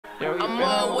I'm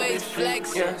always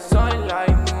flexing. Yeah, sunlight,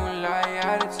 moonlight,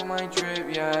 added to my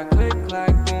drip. Yeah, click,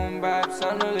 clack, boom, bap,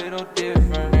 sound a little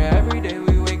different. Yeah, every day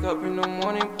we wake up in the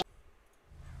morning.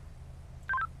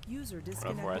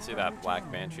 Before I see that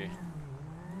black Banshee,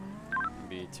 it'd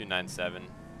be 297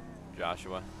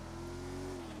 Joshua.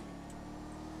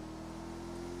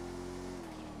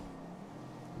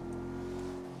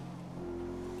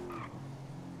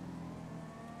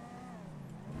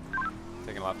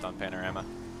 Taking left on Panorama.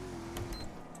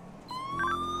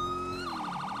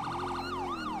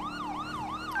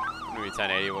 I'm gonna be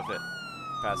 1080 with it.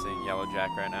 Passing Yellow Jack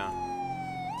right now.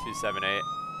 278.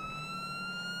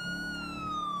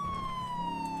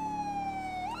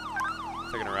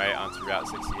 Taking a right onto Route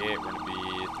 68. We're gonna be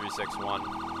 361.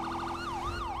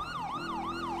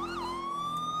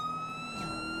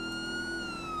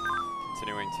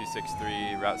 Continuing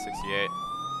 263, Route 68.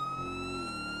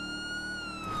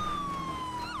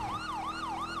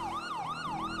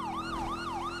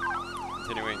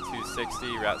 Continuing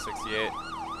 260, Route 68.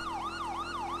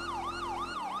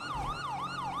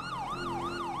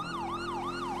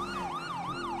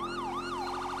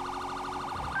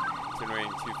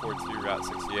 Continuing 242, Route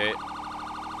 68.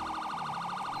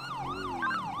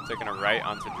 Taking a right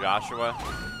onto Joshua.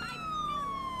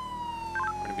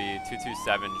 We're going to be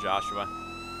 227 Joshua.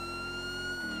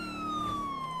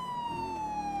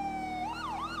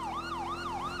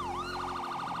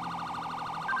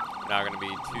 We're now going to be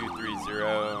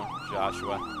 230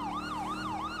 Joshua.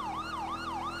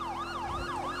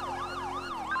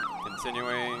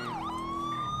 Continuing.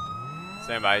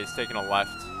 Stand by, he's taking a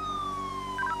left.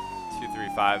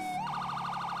 235.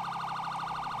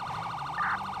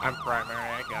 I'm primary,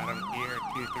 I got him here,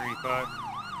 235.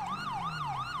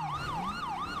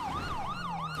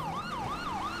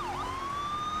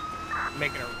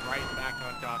 Making a right back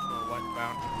on Joshua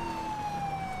westbound.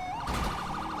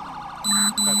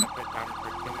 Doesn't fit down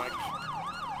for too much.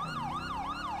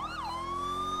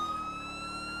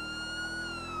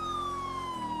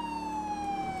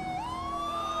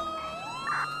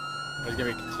 It's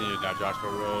gonna be continued down Joshua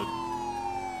Road.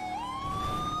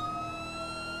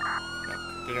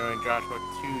 Continuing Joshua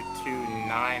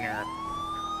 229er.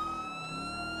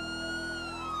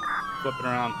 Flipping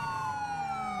around.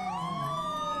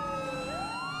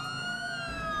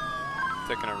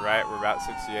 Taking a right, we're Route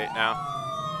 68 now.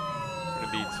 We're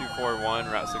gonna be 241,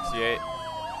 Route 68.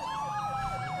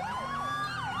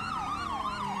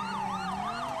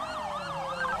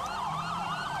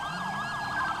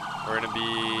 We're gonna be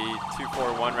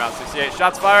 241, Route 68.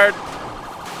 Shots fired!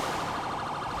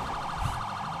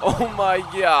 Oh my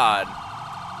God.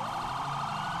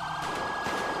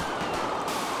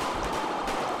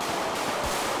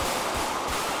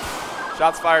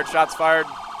 Shots fired, shots fired.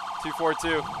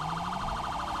 242.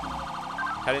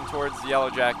 Heading towards the Yellow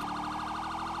Jack.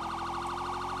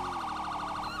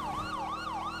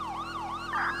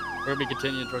 We're gonna be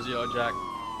continuing towards the Yellow Jack.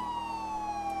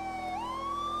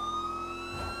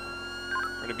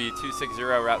 We're gonna be 260,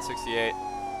 Route 68.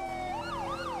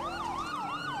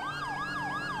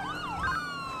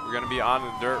 We're gonna be on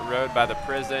the dirt road by the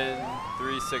prison.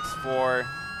 364.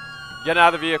 Get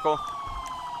out of the vehicle.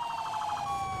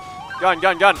 Gun,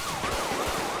 gun, gun.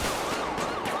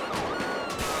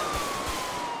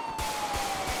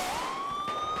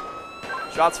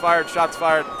 Shots fired, shots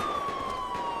fired.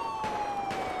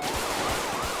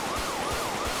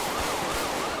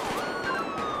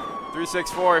 Three,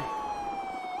 6-4.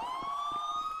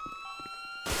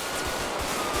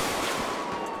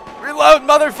 Reload,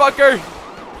 motherfucker!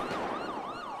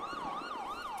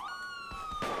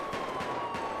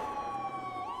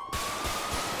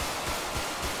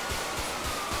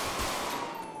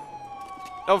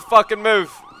 No fucking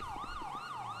move.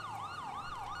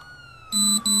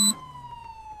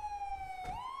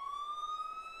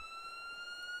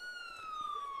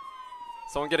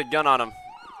 Someone get a gun on him.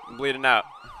 I'm bleeding out.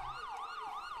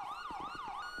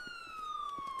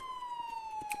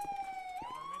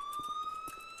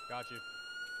 Got you.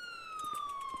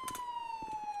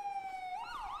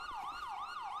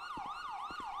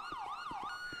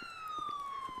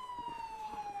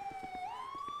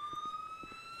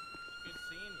 Good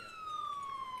seeing you.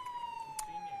 Good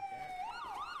seeing you, Jack.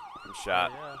 I'm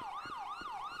shot. Yeah.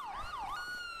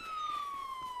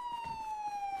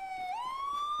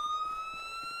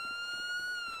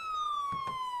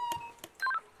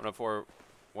 104,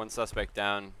 one suspect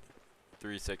down,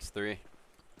 363.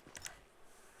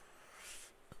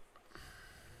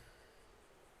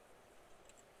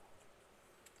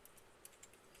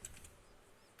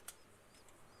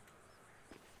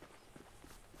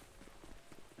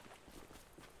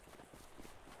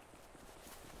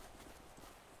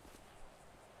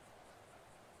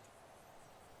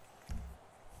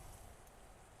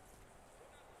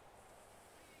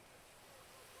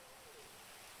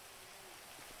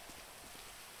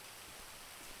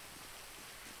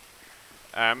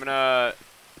 I'm gonna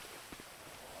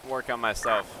work on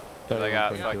myself. 'Cause I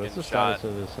got fucking What's the shot. status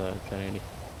of this 1080?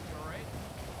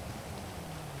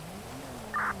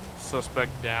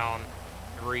 Suspect down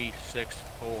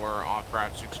 364 off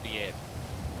Route 68.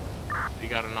 You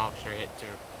got an officer hit too.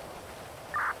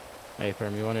 Hey,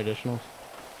 firm, you want additionals?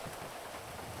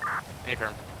 Hey,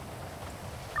 firm.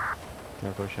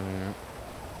 No pushing in out.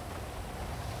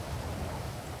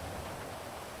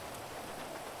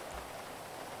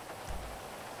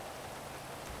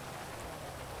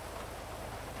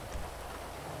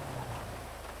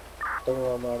 Don't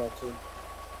run 902.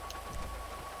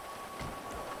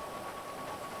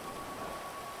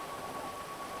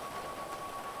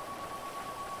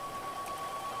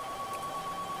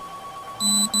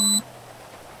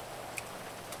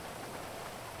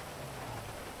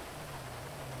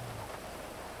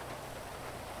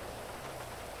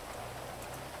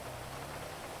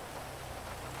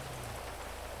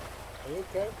 Are you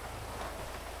okay?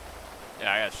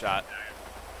 Yeah, I got shot.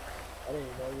 I didn't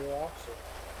even know you were an officer.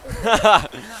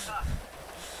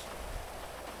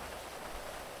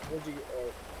 Where'd you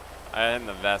get? I hit in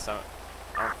the vest. I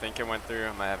don't think it went through.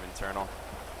 I might have internal.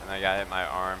 And I got hit in my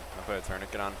arm. I put a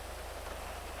tourniquet on.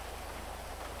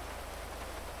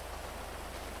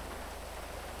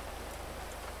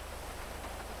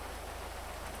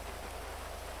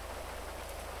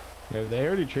 Have they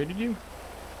already treated you?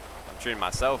 I'm treating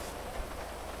myself.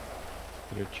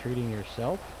 You're treating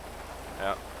yourself?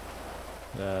 Yep.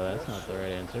 That's not the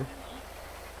right answer.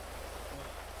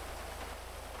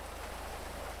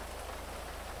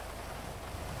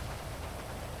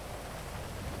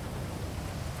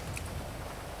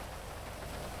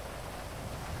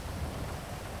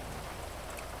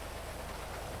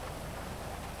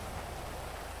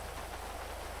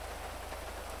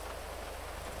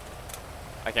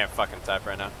 I can't fucking type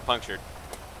right now. Punctured.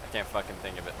 I can't fucking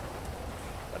think of it.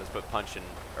 I just put punch and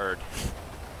erd.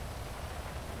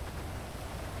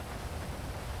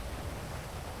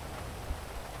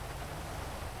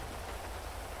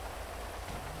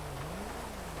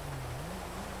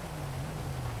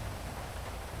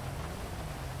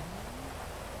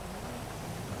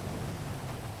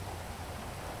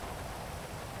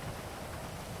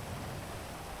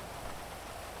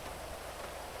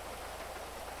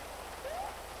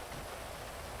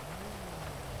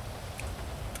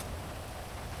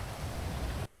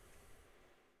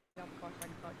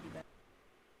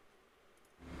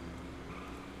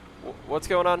 What's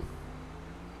going on?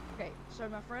 Okay, so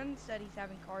my friend said he's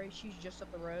having car issues just up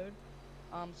the road.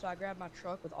 So I grabbed my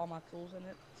truck with all my tools in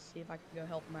it to see if I can go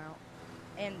help him out.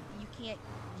 And you can't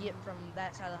get from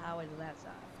that side of the highway to that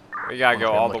side. We gotta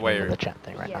go all the way. the chat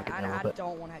thing right Yeah, now. I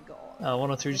don't want to go all the way.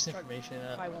 103, This just truck information.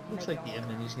 probably won't Looks make like it the all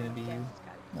M menu's gonna be Okay,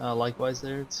 it's got it. likewise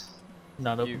there. It's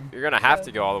not open. You're gonna have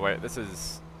to go all the way. This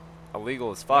is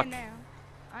illegal as fuck. Yeah, now.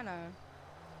 I know.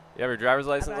 You have your driver's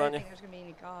license I on don't you? think there's gonna be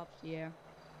any cops. Yeah.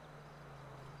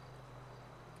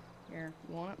 Here,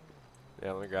 you want it?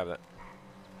 Yeah, let me grab that.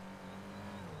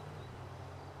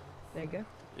 There you go.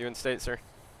 You in state, sir?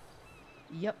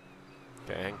 Yep.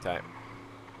 Okay, hang tight.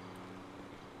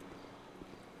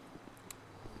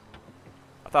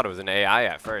 I thought it was an AI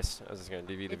at first. I was just gonna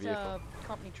DV the It's vehicle. a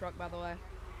company truck, by the way.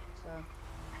 So.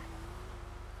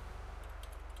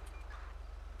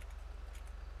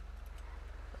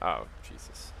 Oh,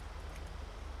 Jesus.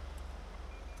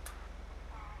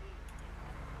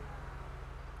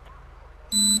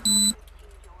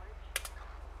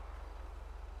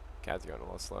 Cat's going a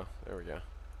little slow. There we go.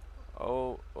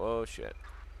 Oh shit.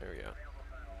 There we go.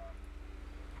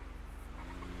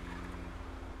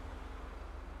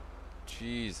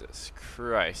 Jesus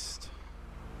Christ.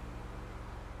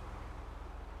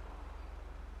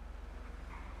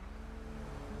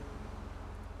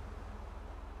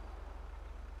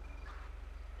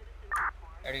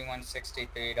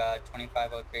 $3163 to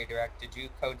 2503 direct. Did you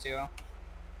code 0?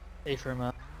 Hey,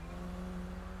 firm.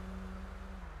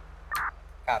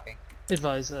 Copy.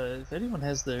 Advise, if anyone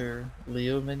has their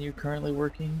Leo menu currently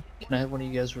working, can I have one of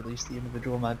you guys release the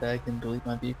individual in my bag and delete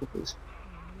my vehicle, please?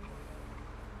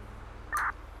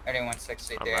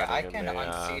 3163. I'm I writing can in the,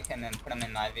 unseat him and put him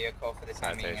in my vehicle for the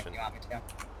time being if citation. you want me to.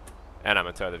 And I'm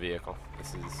gonna tow the vehicle.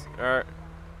 This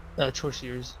is Choice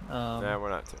yours. nah, we're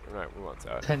not. We won't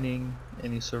tow it. Pending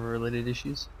any server-related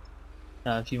issues.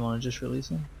 If you want to just release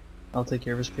him, I'll take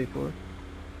care of his paperwork.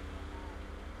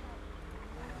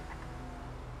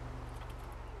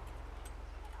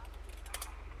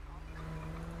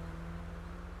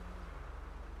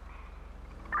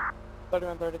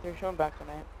 Showing back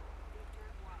tonight.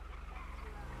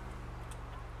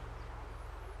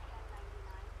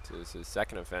 So this is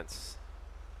second offense.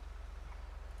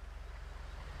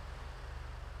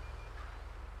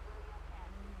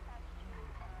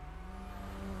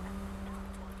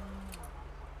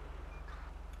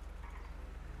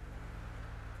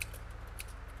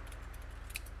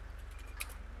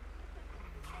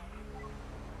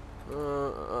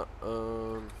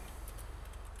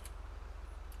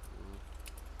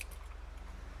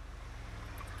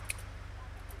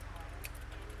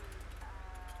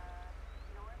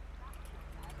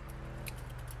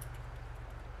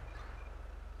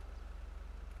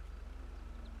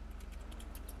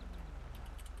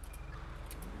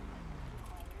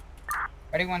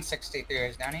 Ready 163,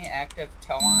 is there any active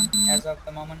tow on as of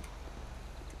the moment?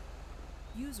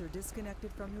 User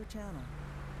disconnected from your channel.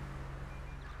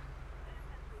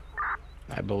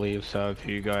 I believe so. If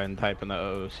you go ahead and type in the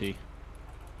OOC.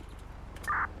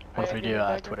 Once we do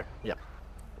Twitter. Yep.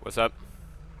 What's up?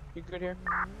 You good here?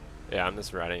 Yeah, I'm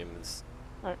just writing him this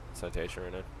Alright. citation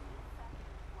right now.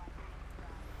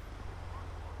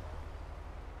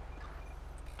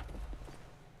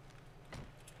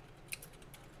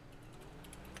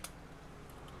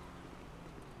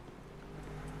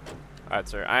 Alright,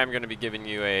 sir. I am going to be giving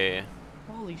you a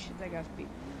Holy shit, that guy's beat.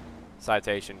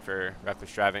 citation for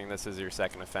reckless driving. This is your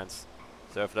second offense.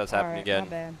 So if it does happen Alright, again, my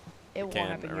bad. It we won't can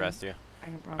happen arrest again. you. I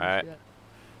can promise Alright. you that.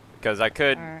 Because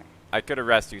Alright. I could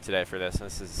arrest you today for this.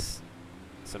 This is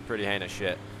some pretty heinous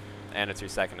shit. And it's your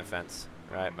second offense.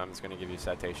 Right? I'm just going to give you a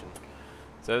citation.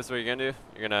 So this is what you're going to do.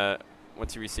 You're going to,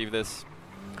 once you receive this,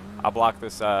 I'll block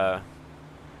this,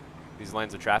 these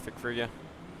lanes of traffic for you.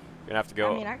 You're going to have to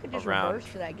go I mean, I could just around.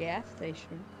 reverse to that gas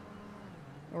station.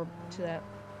 Or to that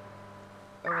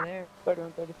over there.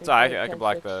 3133. So I can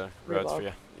block the roads for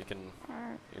you. You can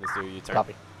Alright. just do a U-turn.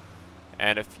 Copy.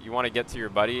 And if you want to get to your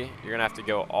buddy, you're going to have to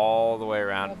go all the way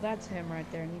around. Well, that's him right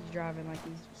there, and he's driving like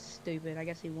he's stupid. I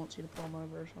guess he wants you to pull him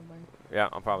over or something. Yeah,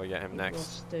 I'll probably get him He's real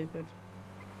next. stupid.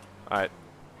 Alright,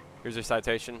 here's your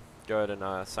citation. Go ahead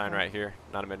and sign right here,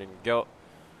 not admitting guilt.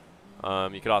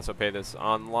 You could also pay this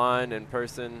online, in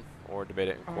person, or debate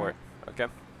it in court. Okay?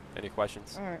 Any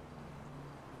questions? Alright.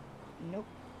 Nope.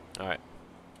 Alright.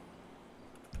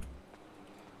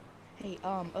 Hey,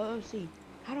 OOC,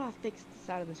 how do I fix the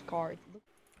side of this car?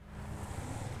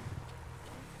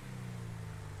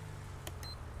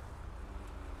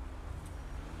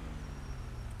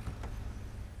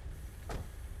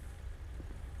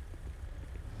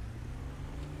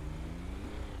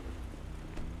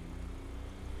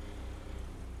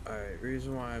 Alright,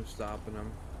 reason why I'm stopping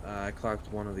them. I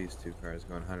clocked one of these two cars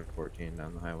going 114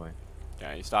 down the highway.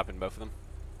 Yeah, you stopping both of them?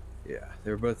 Yeah, they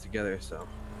were both together, so.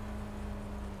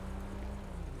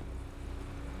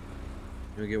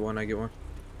 You get one, I get one?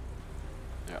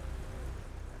 Yeah.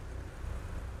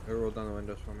 Go roll down the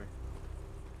windows for me.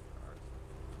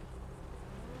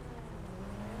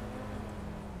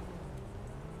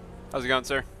 How's it going,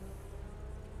 sir?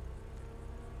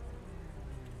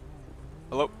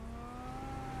 Hello?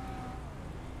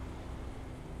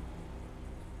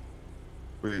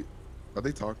 Wait, are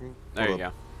they talking? There you Hold go.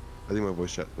 up. I think my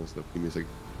voice chat and stuff. Give me a second.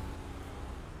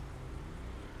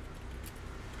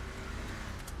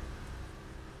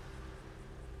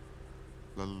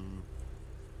 Lol.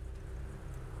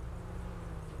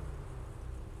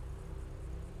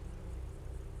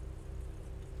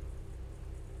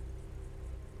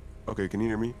 Okay, can you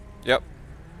hear me? Yep.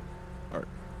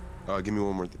 Alright. Give me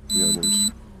one more thing. Yeah,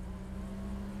 there's...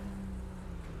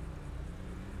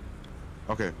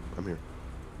 Okay, I'm here.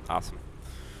 Awesome.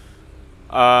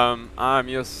 I'm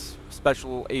U.S.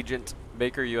 Special Agent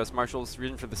Baker, U.S. Marshals.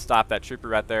 Reason for the stop, that trooper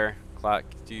right there. Clock,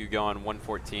 do you go on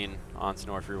 114 on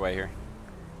Sonora Freeway here?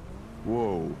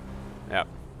 Whoa. Yep.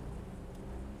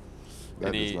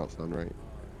 That does not sound right.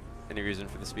 Any reason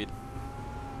for the speed?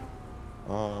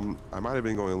 I might have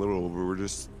been going a little over. We're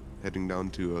just heading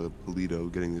down to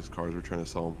Polito, getting these cars. We're trying to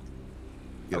sell them.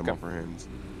 Get them off our hands. Do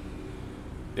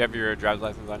you have your driver's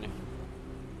license on you?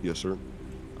 Yes, sir.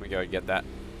 Let me go and get that.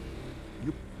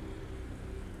 Yep.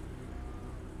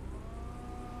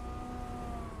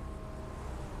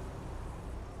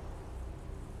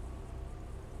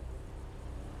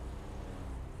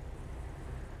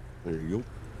 There you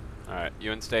go. Alright,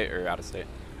 you in state or out of state?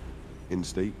 In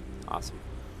state. Awesome.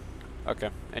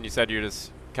 Okay, and you said you're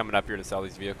just coming up here to sell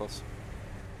these vehicles?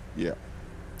 Yeah.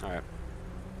 Alright.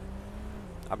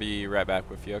 I'll be right back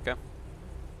with you, okay?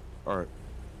 Alright.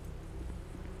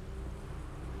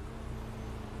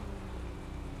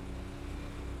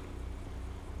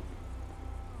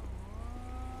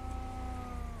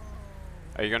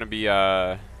 Are you going to be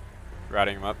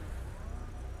routing them up?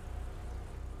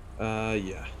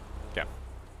 Yeah. Okay.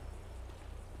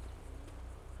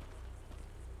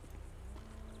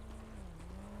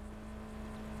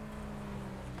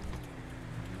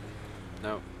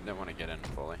 No, don't want to get in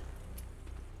fully.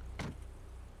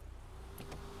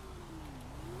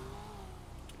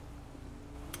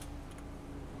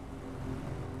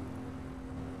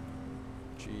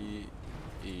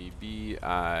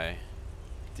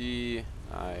 D-I-D-I-H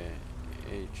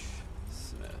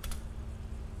Smith.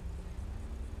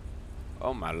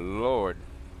 Oh my lord.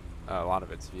 A lot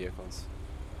of it's vehicles.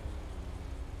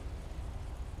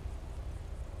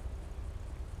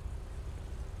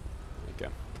 Okay.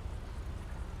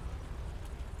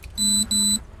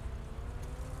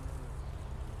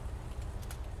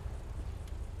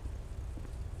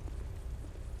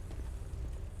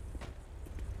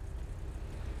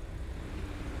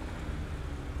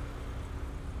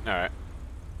 Alright.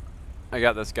 I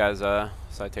got this guy's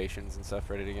citations and stuff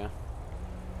ready to go.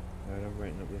 Alright, I'm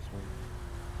writing up this one.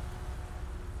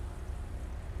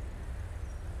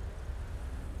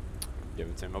 Give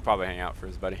it to him. He'll probably hang out for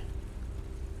his buddy.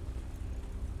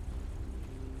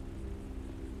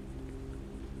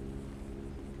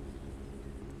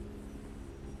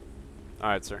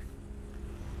 Alright, sir.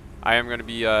 I am going to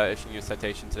be issuing you a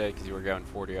citation today because you were going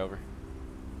 40 over.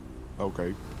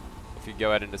 Okay. If you go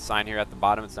ahead and just sign here at the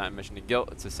bottom, it's not admission to guilt.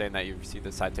 It's just saying that you've received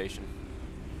the citation.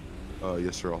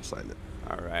 Yes, sir. I'll sign it.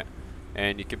 Alright.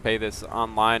 And you can pay this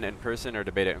online, in person, or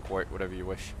debate it in court, whatever you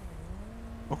wish.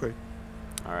 Okay.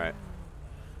 Alright.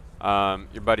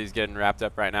 Your buddy's getting wrapped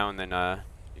up right now, and then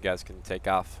you guys can take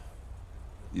off.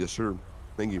 Yes, sir.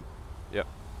 Thank you. Yep.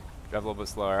 Drive a little bit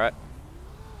slow, alright?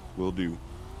 Will do.